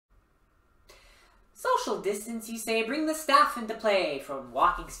social distance, you say, bring the staff into play. From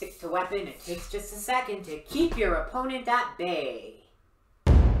walking stick to weapon, it takes just a second to keep your opponent at bay.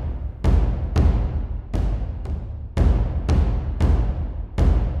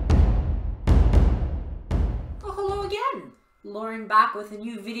 Oh, hello again. Lauren back with a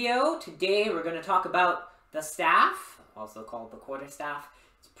new video. Today we're going to talk about the staff, also called the quarterstaff.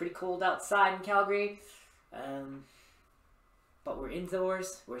 It's pretty cold outside in Calgary, but we're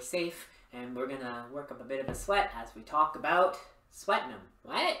indoors, we're safe, and we're going to work up a bit of a sweat as we talk about Swetnam.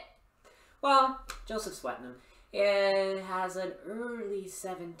 What? Well, Joseph Swetnam, it has an early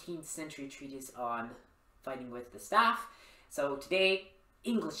 17th century treatise on fighting with the staff. So today,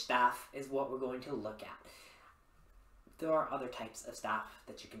 English staff is what we're going to look at. There are other types of staff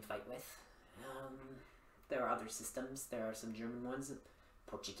that you can fight with. There are other systems. There are some German ones,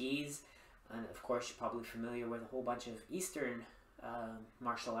 Portuguese, and of course you're probably familiar with a whole bunch of Eastern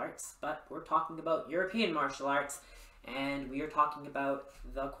martial arts, but we're talking about European martial arts, and we are talking about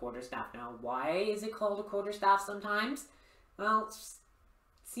the quarterstaff. Now, why is it called a quarterstaff sometimes? Well, it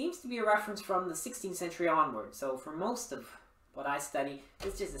seems to be a reference from the 16th century onward, so for most of what I study,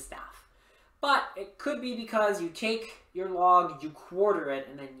 it's just a staff. But it could be because you take your log, you quarter it,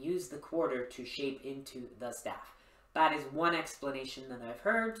 and then use the quarter to shape into the staff. That is one explanation that I've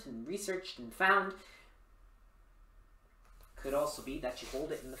heard and researched and found. Could also be that you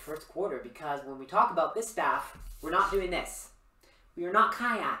hold it in the first quarter, because when we talk about this staff, we're not doing this. We are not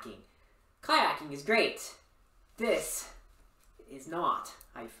kayaking. Kayaking is great. This is not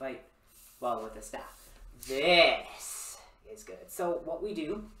how you fight well with a staff. This is good. So what we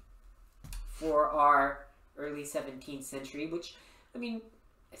do for our early 17th century, which, I mean,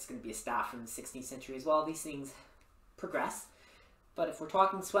 it's going to be a staff from the 16th century as well. These things progress. But if we're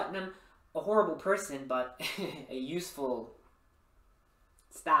talking Swetnam, a horrible person, but a useful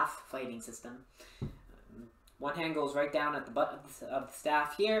staff fighting system. One hand goes right down at the butt of the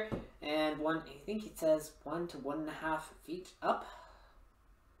staff here, and one, I think it says 1 to 1.5 feet up.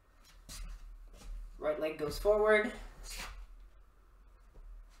 Right leg goes forward.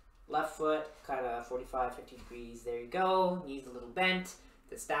 Left foot, kind of 45, 50 degrees. There you go. Knees a little bent.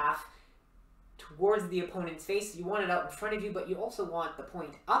 The staff towards the opponent's face. You want it out in front of you, but you also want the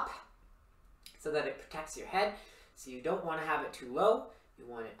point up so that it protects your head. So you don't want to have it too low. You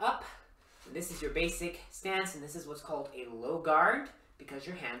want it up. And this is your basic stance, and this is what's called a low guard, because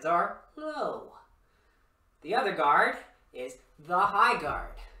your hands are low. The other guard is the high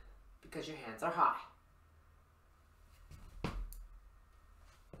guard, because your hands are high.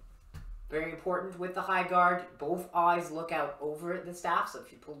 Very important with the high guard, both eyes look out over the staff, so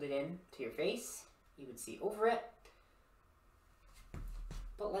if you pulled it in to your face, you would see over it.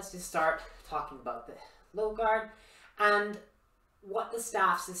 But let's just start talking about the low guard. And what the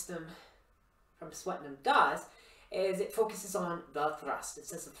staff system from Swetnam does is it focuses on the thrust. It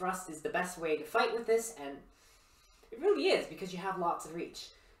says the thrust is the best way to fight with this, and it really is, because you have lots of reach.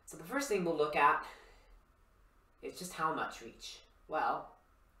 So the first thing we'll look at is just how much reach. Well,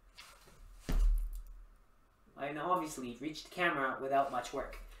 I can obviously reach the camera without much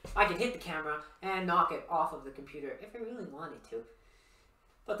work. I can hit the camera and knock it off of the computer if I really wanted to.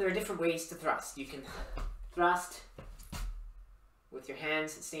 But there are different ways to thrust. You can thrust with your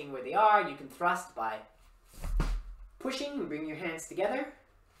hands staying where they are. You can thrust by pushing and bring your hands together.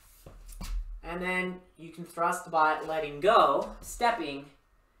 And then you can thrust by letting go, stepping,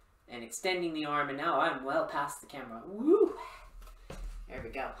 and extending the arm. And now I'm well past the camera. Woo! There we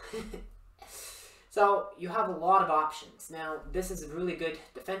go. So you have a lot of options. Now, this is a really good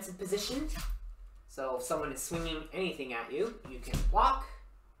defensive position. So if someone is swinging anything at you, you can block,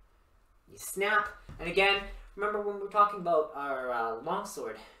 you snap, and again, remember when we're talking about our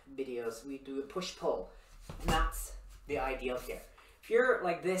longsword videos, we do a push-pull, and that's the ideal here. If you're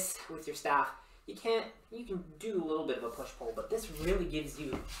like this with your staff, you can do a little bit of a push-pull, but this really gives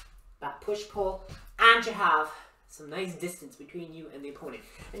you that push-pull, and you have some nice distance between you and the opponent,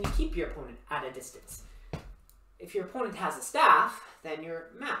 and you keep your opponent at a distance. If your opponent has a staff, then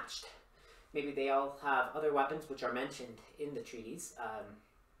you're matched. Maybe they all have other weapons which are mentioned in the treatise,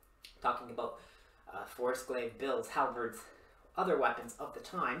 talking about forest glaive, bills, halberds, other weapons of the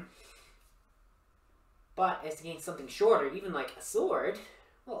time. But as against something shorter, even like a sword,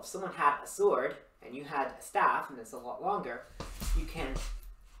 well, if someone had a sword and you had a staff and it's a lot longer, you can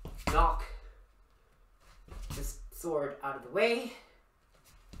knock this sword out of the way,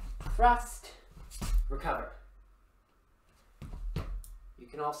 thrust, recover. You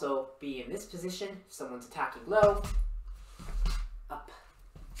can also be in this position if someone's attacking low, up.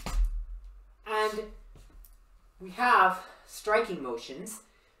 And we have striking motions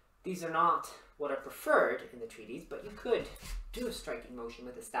These are not what are preferred in the treatise, but you could do a striking motion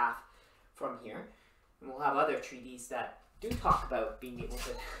with the staff from here. And we'll have other treatises that do talk about being able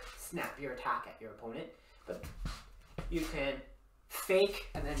to snap your attack at your opponent. But you can fake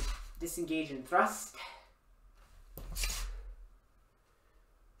and then disengage and thrust.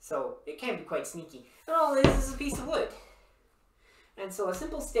 So it can be quite sneaky. And all it is a piece of wood. And so a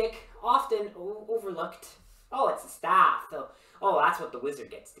simple stick, often overlooked. Oh, it's a staff. So, oh, that's what the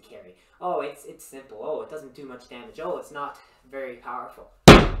wizard gets to carry. Oh, it's simple. Oh, it doesn't do much damage. Oh, it's not very powerful.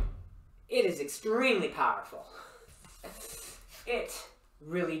 It is extremely powerful. It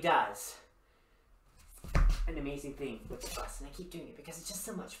really does an amazing thing with the thrust. And I keep doing it because it's just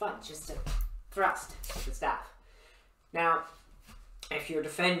so much fun just to thrust with the staff. Now, if you're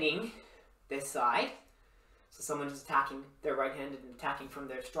defending this side, so someone is attacking their right-handed and attacking from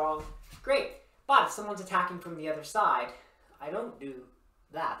their strong, great. But if someone's attacking from the other side, I don't do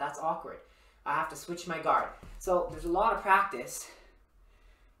that. That's awkward. I have to switch my guard. So there's a lot of practice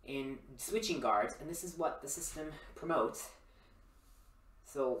in switching guards, and this is what the system promotes.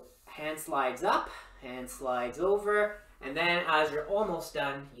 So hand slides up, hand slides over, and then as you're almost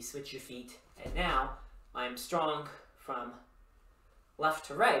done, you switch your feet. And now I'm strong from left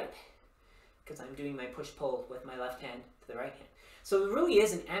to right because I'm doing my push-pull with my left hand to the right hand. So it really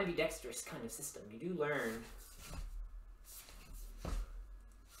is an ambidextrous kind of system. You do learn.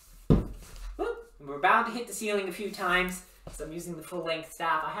 We're bound to hit the ceiling a few times, so I'm using the full-length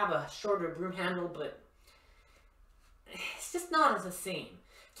staff. I have a shorter broom handle, but it's just not as the same.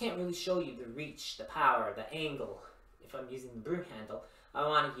 Can't really show you the reach, the power, the angle if I'm using the broom handle. I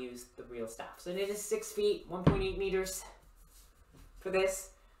want to use the real staff. So it is 6 feet, 1.8 meters for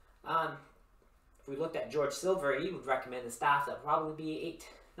this. If we looked at George Silver, he would recommend a staff that would probably be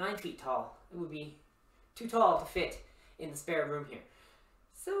 8-9 feet tall. It would be too tall to fit in the spare room here.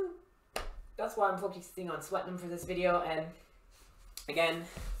 So that's why I'm focusing on Swetnam for this video. And again,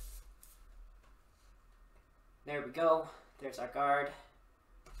 there we go. There's our guard.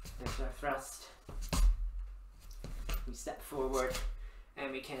 There's our thrust. We step forward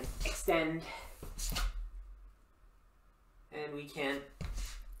and we can extend. And we can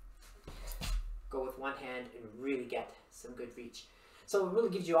go with one hand and really get some good reach. So it really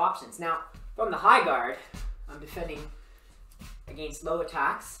gives you options. Now, from the high guard, I'm defending against low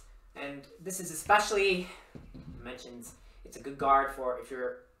attacks. And this is especially, mentions it's a good guard for if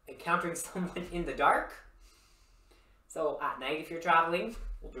you're encountering someone in the dark. So at night if you're traveling,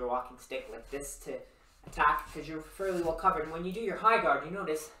 hold your walking stick like this to attack because you're fairly well covered. And when you do your high guard, you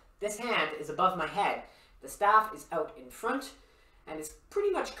notice this hand is above my head. The staff is out in front and it's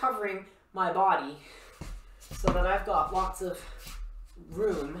pretty much covering my body so that I've got lots of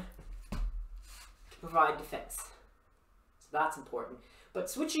room to provide defense. So that's important. But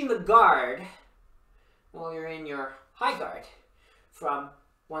switching the guard while you're in your high guard from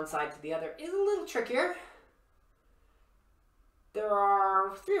one side to the other is a little trickier. There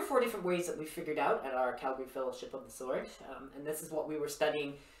are 3 or 4 different ways that we figured out at our Calgary Fellowship of the Sword, and this is what we were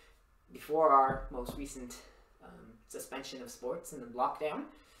studying before our most recent suspension of sports and the lockdown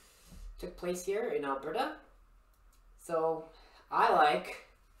took place here in Alberta. So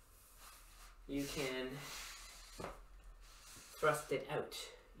you can thrust it out.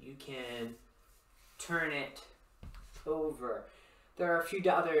 You can turn it over. There are a few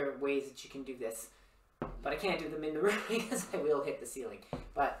other ways that you can do this, but I can't do them in the room because I will hit the ceiling.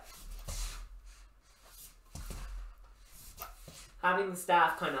 But having the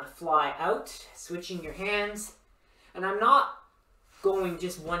staff kind of fly out, switching your hands, and I'm not going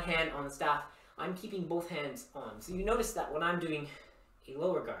just one hand on the staff, I'm keeping both hands on. So you notice that when I'm doing a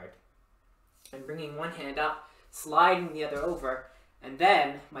lower guard, I'm bringing one hand up, sliding the other over, and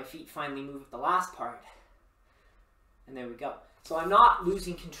then my feet finally move the last part. And there we go. So I'm not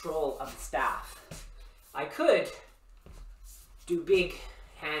losing control of the staff. I could do big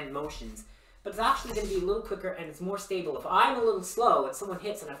hand motions, but it's actually going to be a little quicker and it's more stable. If I'm a little slow and someone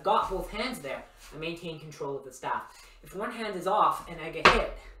hits and I've got both hands there, I maintain control of the staff. If one hand is off and I get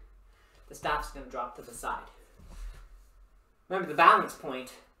hit, the staff's going to drop to the side. Remember, the balance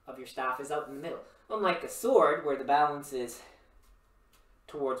point of your staff is out in the middle. Unlike a sword, where the balance is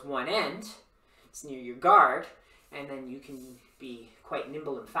towards one end, it's near your guard, and then you can be quite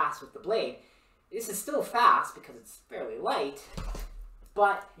nimble and fast with the blade. This is still fast because it's fairly light,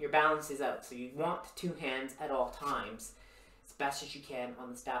 but your balance is out. So you want 2 hands at all times, as best as you can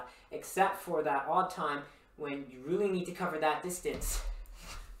on the staff, except for that odd time when you really need to cover that distance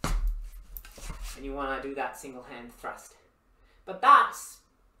and you want to do that single hand thrust. But that's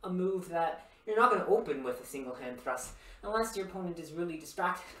a move that you're not going to open with a single hand thrust. unless your opponent is really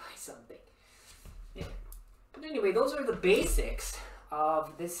distracted by something. Yeah. But anyway, those are the basics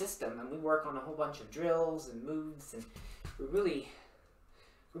of this system, and we work on a whole bunch of drills and moves, and we're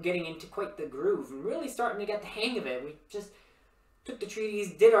getting into quite the groove and really starting to get the hang of it. We just took the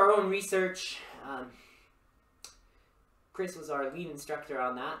treatise, did our own research. Chris was our lead instructor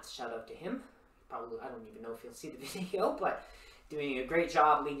on that. Shout out to him. Probably, I don't even know if he'll see the video, but doing a great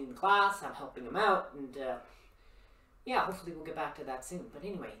job leading the class. I'm helping him out, and yeah, hopefully we'll get back to that soon. But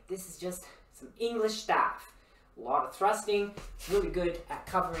anyway, this is just some English staff. A lot of thrusting. It's really good at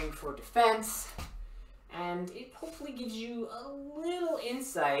covering for defense, and it hopefully gives you a little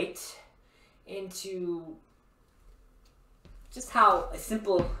insight into just how a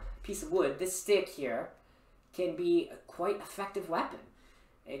simple piece of wood, this stick here, can be a quite effective weapon.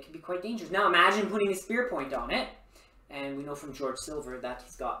 It can be quite dangerous. Now imagine putting a spear point on it, and we know from George Silver that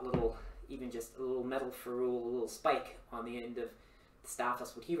he's got little, even just a little metal ferrule, a little spike on the end of the staff.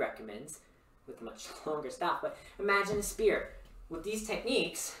 That's what he recommends, with a much longer staff. But imagine a spear. With these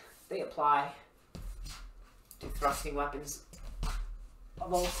techniques, they apply to thrusting weapons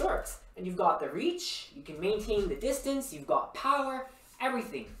of all sorts. And you've got the reach, you can maintain the distance, you've got power,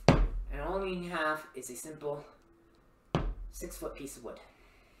 everything. And all you have is a simple 6-foot piece of wood.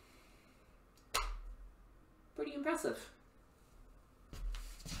 Pretty impressive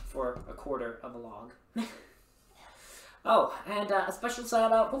for a quarter of a log. Oh, and a special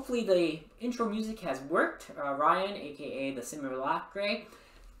shout out, hopefully the intro music has worked. Ryan, aka the Simulacre,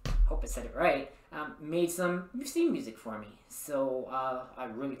 hope I said it right, made some theme music for me. So I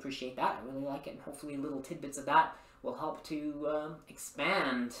really appreciate that. I really like it, and hopefully little tidbits of that will help to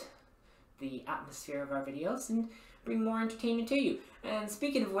expand the atmosphere of our videos and bring more entertainment to you. And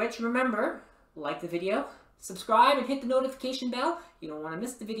speaking of which, remember, like the video, subscribe, and hit the notification bell. You don't want to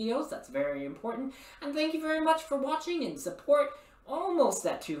miss the videos. That's very important. And thank you very much for watching and support. Almost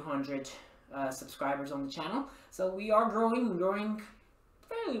at 200 subscribers on the channel. So we are growing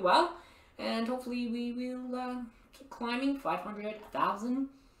fairly well. And hopefully we will keep climbing 500, 1,000. I'm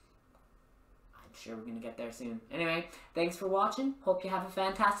sure we're going to get there soon. Anyway, thanks for watching. Hope you have a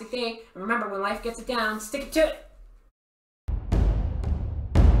fantastic day. And remember, when life gets it down, stick it to it.